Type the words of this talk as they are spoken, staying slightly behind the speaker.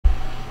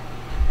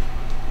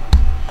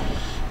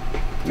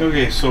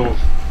Okay, so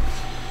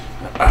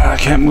I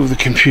can't move the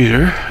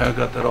computer. I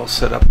got that all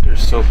set up there.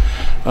 So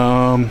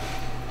the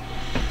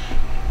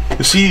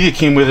CD that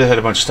came with it had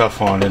a bunch of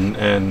stuff on,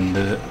 and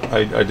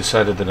I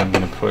decided that I'm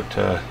going to put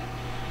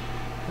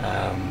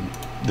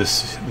the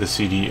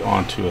CD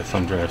onto a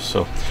thumb drive.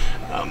 So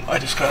I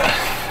just gotta.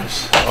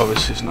 This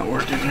obviously is not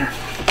working here.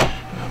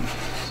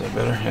 Is that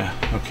better? Yeah.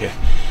 Okay.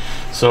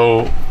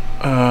 So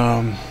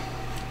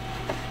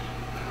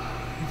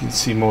you can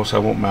see most. I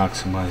won't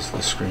maximize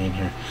the screen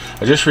here.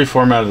 I just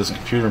reformatted this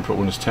computer and put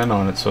Windows 10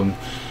 on it, so I'm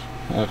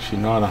actually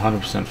not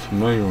 100%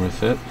 familiar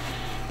with it.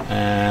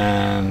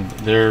 And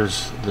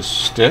there's the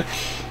stick,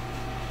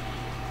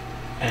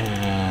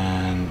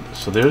 and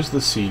so there's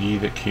the CD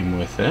that came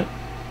with it,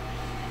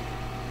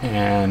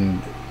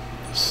 and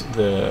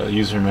the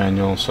user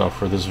manual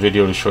software. This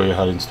video to show you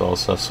how to install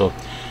stuff. So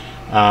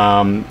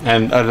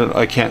and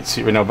I can't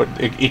see right now, but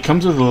it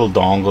comes with a little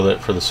dongle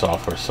for the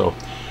software. So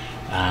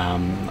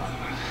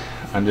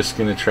I'm just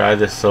gonna try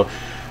this. So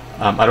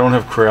I don't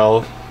have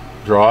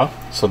LaserDrw,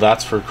 so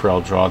that's for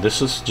LaserDrw.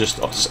 This is just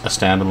a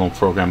standalone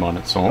program on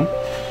its own.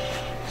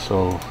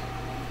 So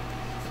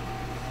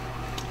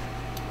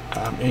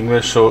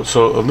English, so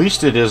at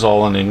least it is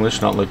all in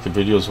English, not like the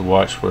videos I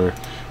watched where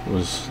it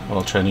was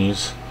all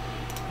Chinese.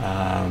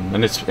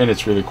 And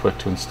it's really quick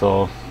to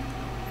install.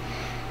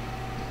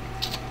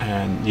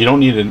 And you don't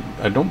need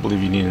I don't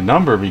believe you need a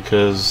number,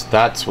 because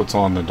that's what's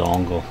on the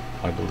dongle,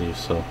 I believe.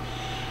 So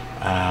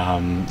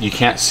you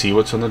can't see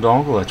what's on the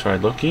dongle. I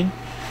tried looking.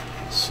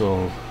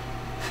 So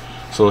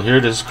here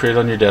it is, create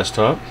on your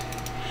desktop.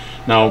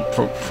 Now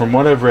from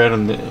what I've read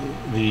on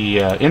the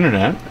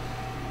internet,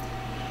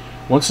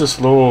 once this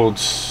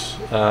loads,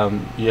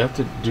 you have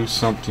to do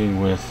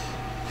something with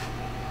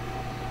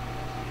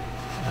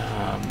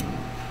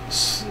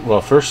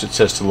well, first it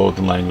says to load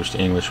the language to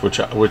English, which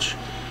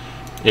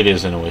it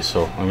is anyway,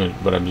 so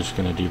I'm just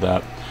gonna do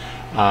that.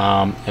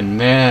 And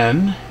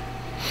then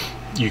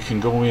you can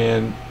go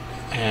in,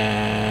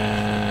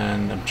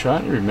 and I'm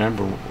trying to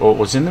remember what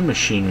was in the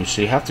machinery.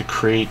 So you have to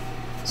create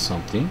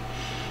something.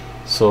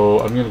 So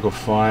I'm gonna go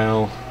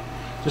file,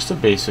 just a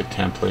basic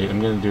template. I'm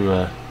gonna do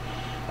a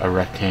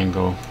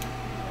rectangle,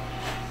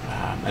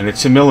 and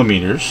it's in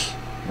millimeters.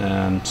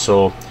 And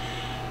so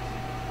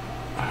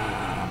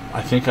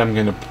I think I'm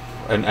gonna,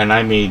 and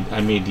I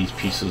made these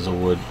pieces of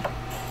wood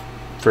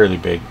fairly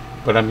big,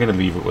 but I'm gonna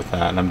leave it with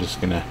that, and I'm just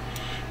gonna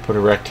put a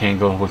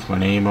rectangle with my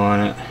name on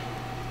it.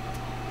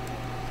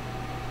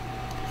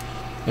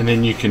 And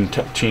then you can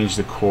change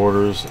the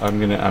quarters.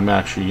 I'm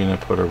actually gonna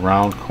put a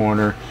round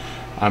corner.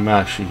 I'm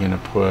actually gonna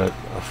put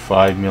a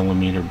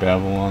 5mm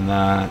bevel on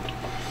that.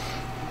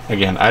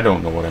 Again, I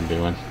don't know what I'm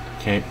doing.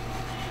 Okay,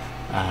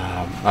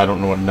 I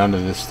don't know what none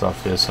of this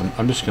stuff is.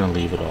 I'm just gonna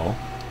leave it all.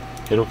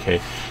 Hit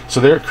OK. So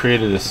there it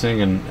created this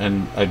thing,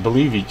 and I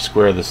believe each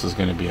square of this is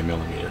going to be a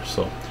millimeter.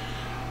 So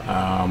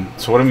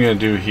so what I'm going to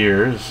do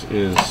here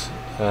is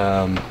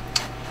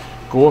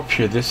go up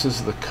here. This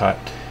is the cut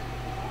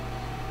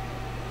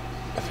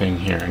thing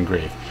here,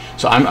 engrave.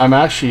 So I'm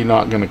actually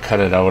not going to cut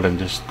it out. I'm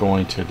just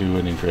going to do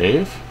an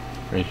engrave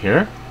right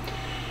here.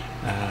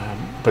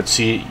 But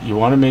see, you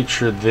want to make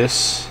sure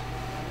this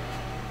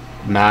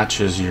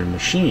matches your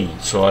machine.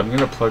 So I'm going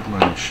to plug my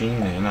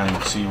machine in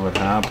and see what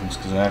happens,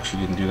 because I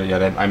actually didn't do that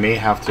yet. I may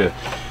have to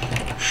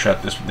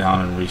shut this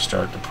down and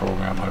restart the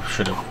program. I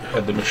should have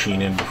had the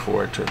machine in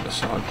before I turned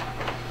this on.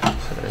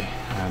 Sorry.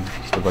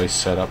 This device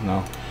set up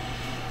now.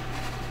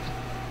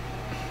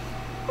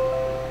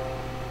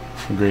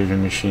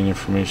 Engraving machine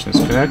information is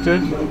connected.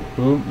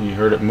 Boom, you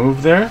heard it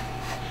move there.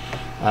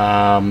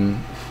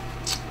 And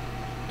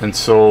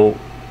so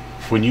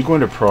when you go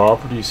into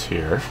properties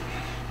here,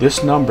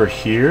 this number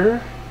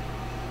here,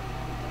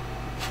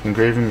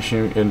 engraving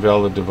machine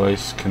invalid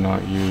device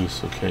cannot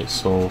use. Okay,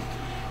 so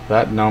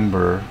that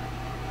number,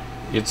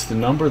 it's the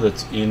number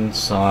that's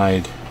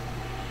inside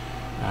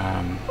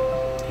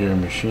your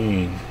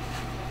machine.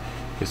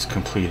 It's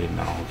completed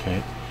now.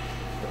 Okay,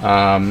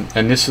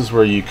 and this is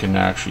where you can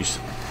actually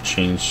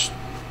change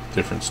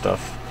different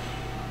stuff.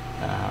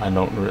 I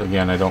don't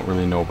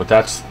really know, but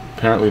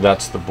apparently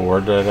that's the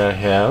board that I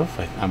have.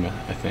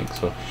 I think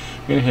so.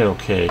 I'm gonna hit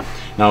OK.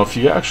 Now if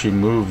you actually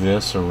move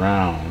this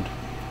around,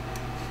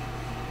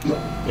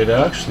 it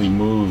actually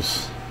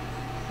moves.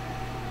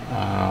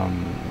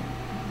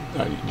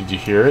 Did you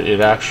hear it? It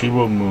actually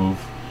will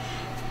move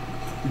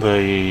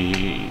the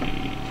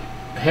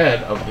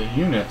head of the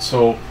unit.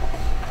 So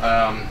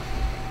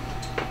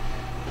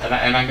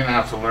and I'm gonna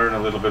have to learn a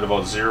little bit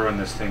about zeroing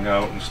this thing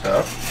out and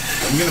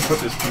stuff. I'm gonna put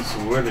this piece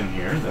of wood in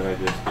here that I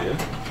just did,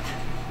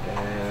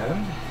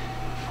 and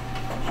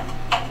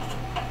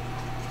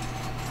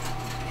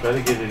try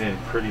to get it in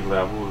pretty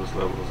level as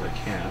I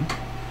can.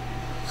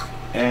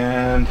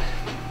 And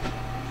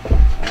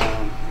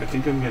I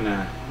think I'm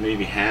gonna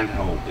maybe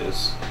handheld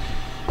this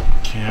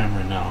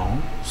camera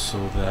now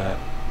so that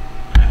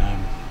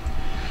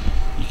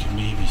you can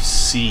maybe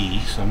see.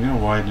 So I'm gonna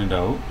widen it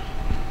out,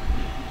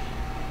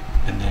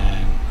 and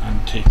then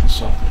I'm taking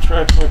this off the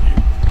tripod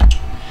here,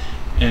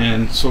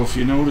 And so if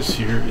you notice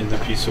here in the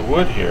piece of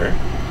wood here,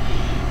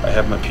 I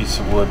have my piece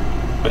of wood,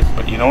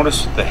 but you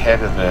notice the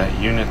head of the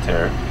unit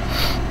there.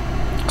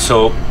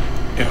 So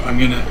I'm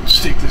gonna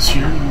stick this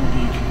here, and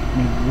you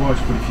can watch.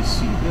 But if you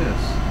see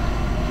this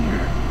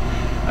here,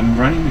 I'm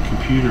running the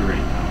computer right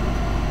now,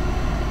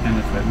 and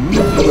if I move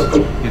this,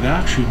 it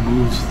actually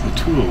moves the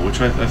tool,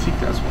 which I think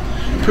that's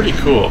pretty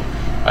cool.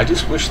 I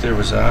just wish there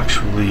was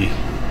actually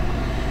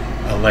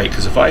a light,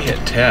 because if I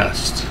hit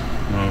test,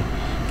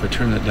 if I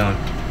turn that down,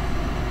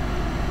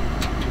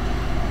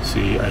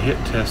 see, I hit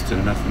test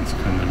and nothing's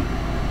coming.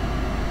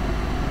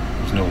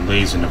 There's no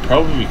laser in it,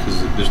 probably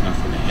because there's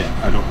nothing to hit.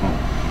 I don't know.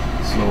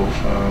 So,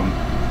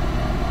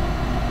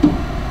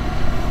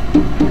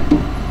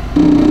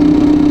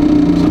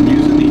 so I'm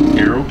using the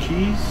arrow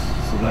keys,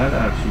 so that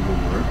actually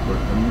will work. But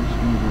I'm just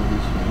going to go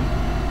this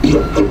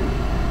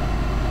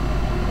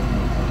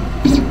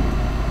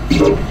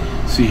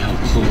way. See how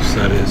close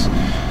that is.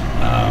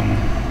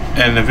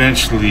 And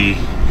eventually,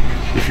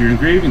 if you're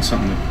engraving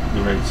something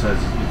the right size,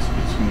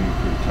 it's going to be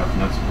pretty tough,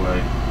 and that's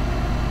why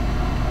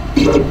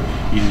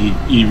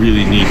you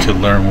really need to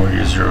learn where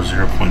your 0,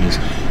 0 point is.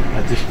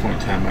 At this point in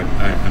time,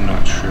 I'm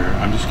not sure.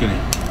 I'm just going to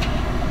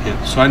hit,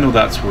 so I know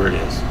that's where it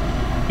is.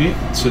 Okay,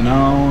 so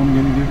now I'm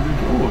going to give it a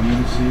go. I'm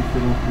going to see if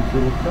it'll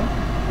cut,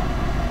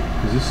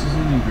 because this is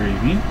an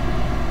engraving.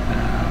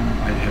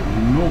 I have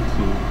no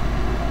clue.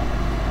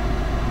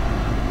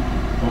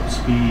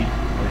 Speed.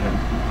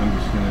 I'm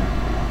just going to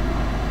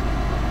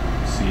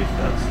see if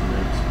that's the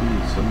right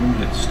speed. So I'm going to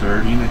hit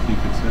starting. I think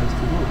it says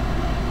to go.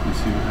 Let's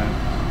see what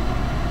happens.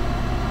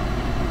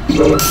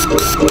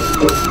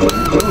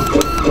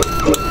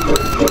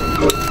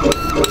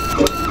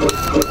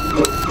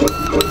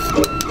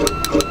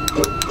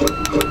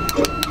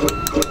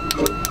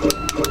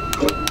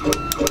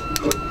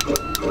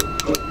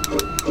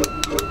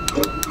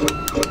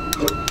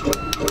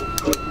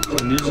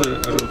 And there's a,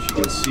 I don't know if you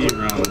can see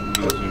around, I'm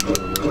going to zoom out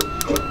a little bit.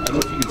 I don't know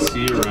if you can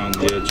see around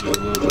the edge, there's a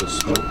little bit of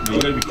smoke. Now you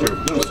got to be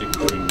careful, don't stick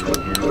your finger in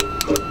here,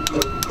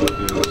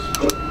 because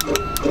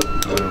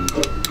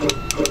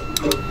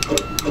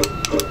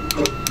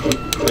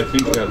I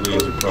think that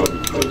laser probably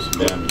could do some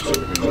damage to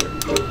your finger.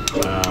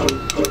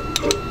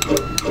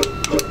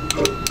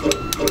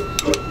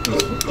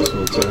 So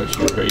it's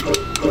actually right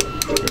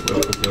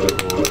up at the other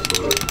hole, so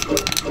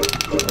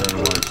I don't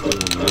know why it's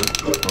doing that.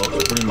 Oh,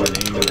 it's putting my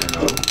name in there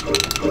now.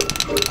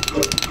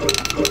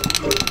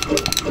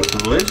 So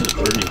the laser is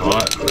pretty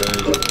hot,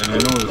 and I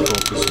know the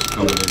focus is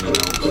coming in and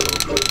out, so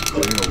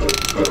I'm going to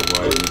try to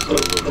widen this out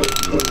a little bit.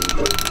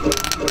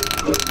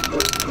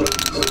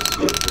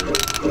 See if the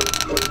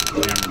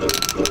camera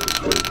doesn't focus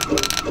right.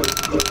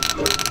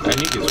 I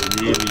think it's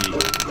really,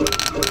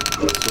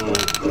 so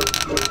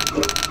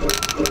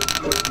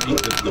I think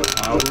that the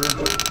power,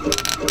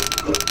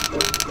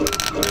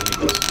 I think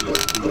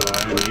is too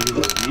high, and maybe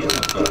the speed's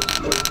not fast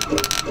enough.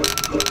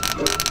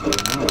 I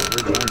don't know, I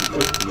heard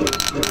 150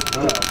 is pretty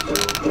fast, so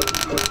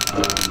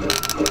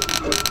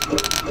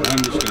I'm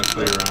just going to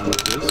play around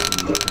with this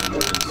and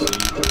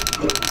see.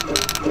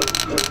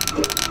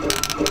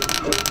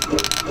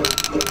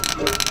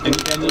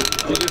 And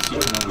I guess you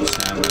can always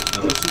sandwich.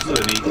 Now this is an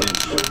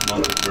 8-inch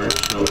multi birch,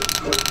 so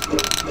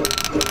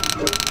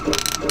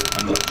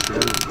I'm not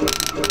sure.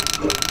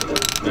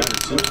 But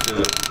it seems to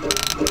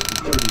be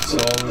pretty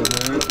solid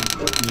there,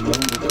 you know,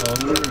 the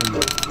color.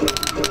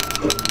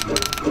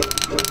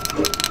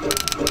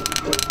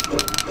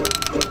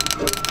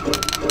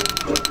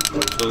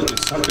 So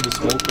it's sucking the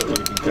smoke out.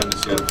 You can kind of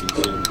see, I don't know if you can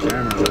see it on the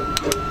camera, but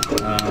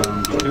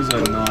because I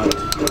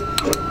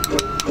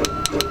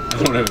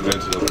don't have it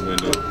vented out the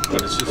window, but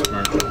it's just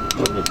burnt, a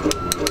little bit burnt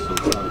away, so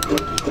it's not a big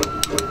deal.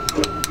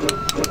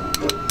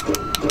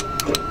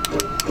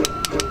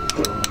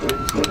 So I'm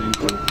getting some things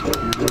on the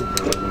computer,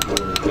 but I don't know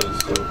what it is,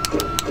 so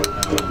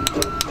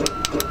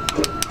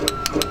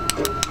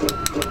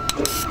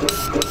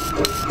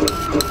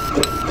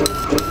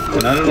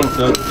and I don't know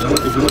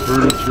if it's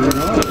burning through or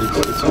not.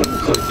 It's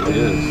almost like it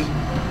is.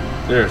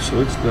 There, so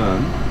it's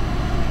done.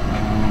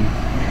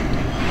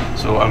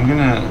 So I'm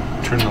gonna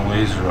turn the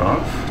laser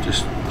off.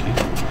 Just okay.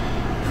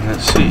 And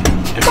let's see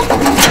if.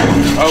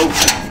 Oh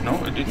no,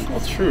 it didn't go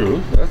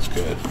through. That's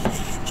good.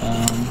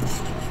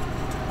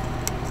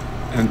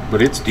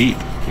 But it's deep.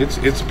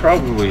 It's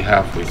probably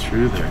halfway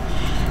through there.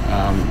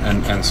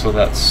 And so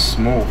that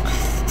smoke.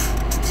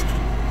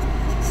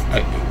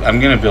 I'm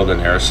gonna build an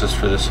air assist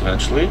for this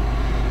eventually.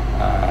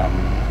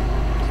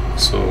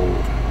 So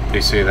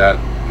they say that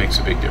makes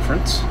a big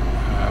difference.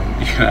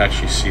 You can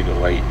actually see the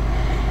light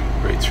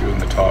right through in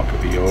the top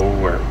of the O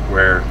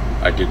where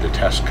I did the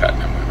test cut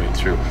and I went right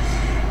through.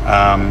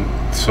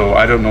 So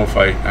I don't know if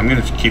I'm going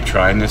to keep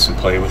trying this and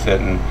play with it,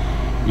 and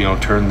you know,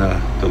 turn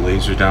the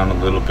laser down a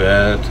little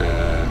bit,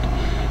 and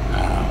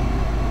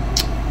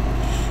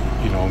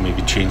you know,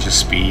 maybe change the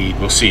speed.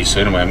 We'll see. So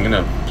anyway, I'm going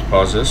to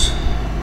pause this.